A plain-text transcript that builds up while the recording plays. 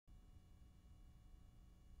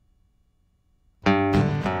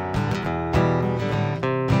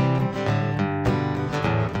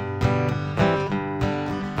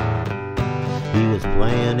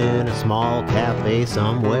small cafe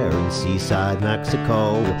somewhere in seaside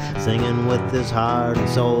Mexico, singing with his heart and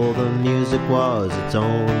soul. The music was its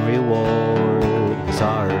own reward. He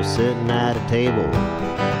saw her sitting at a table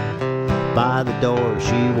by the door.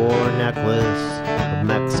 She wore a necklace of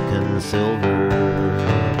Mexican silver.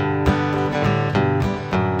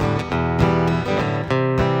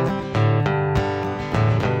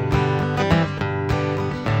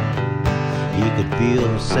 He could feel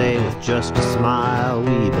her say with just a smile,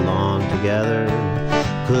 we belong together.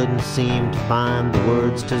 Couldn't seem to find the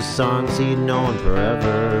words to songs he'd known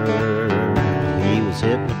forever. He was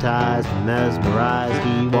hypnotized and mesmerized,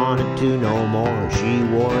 he wanted to know more. She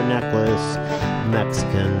wore a necklace of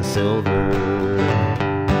Mexican silver,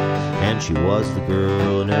 and she was the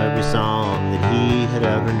girl in every song that he had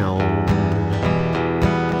ever known.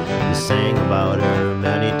 He sang about her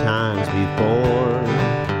many times before,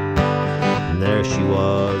 and there she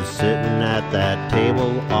was, sitting at that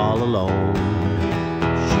table all alone.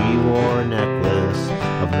 She wore a necklace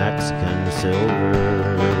of Mexican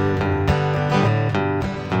silver.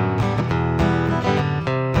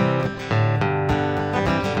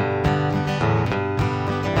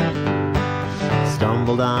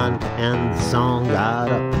 Stumbled on to end the song, got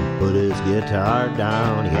up and put his guitar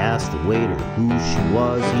down. He asked the waiter who she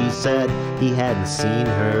was. He said he hadn't seen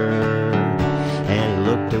her, and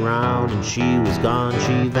he looked around and she was gone.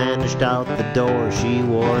 She vanished out the door. She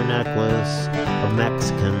wore a necklace of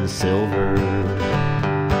Mexican silver,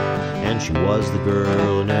 and she was the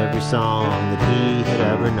girl in every song that he had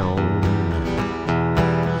ever known.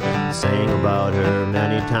 He sang about her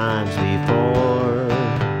many times before,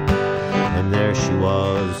 and there she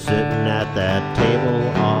was, sitting at that table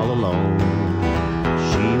all alone.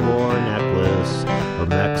 She wore a necklace of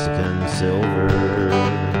Mexican silver.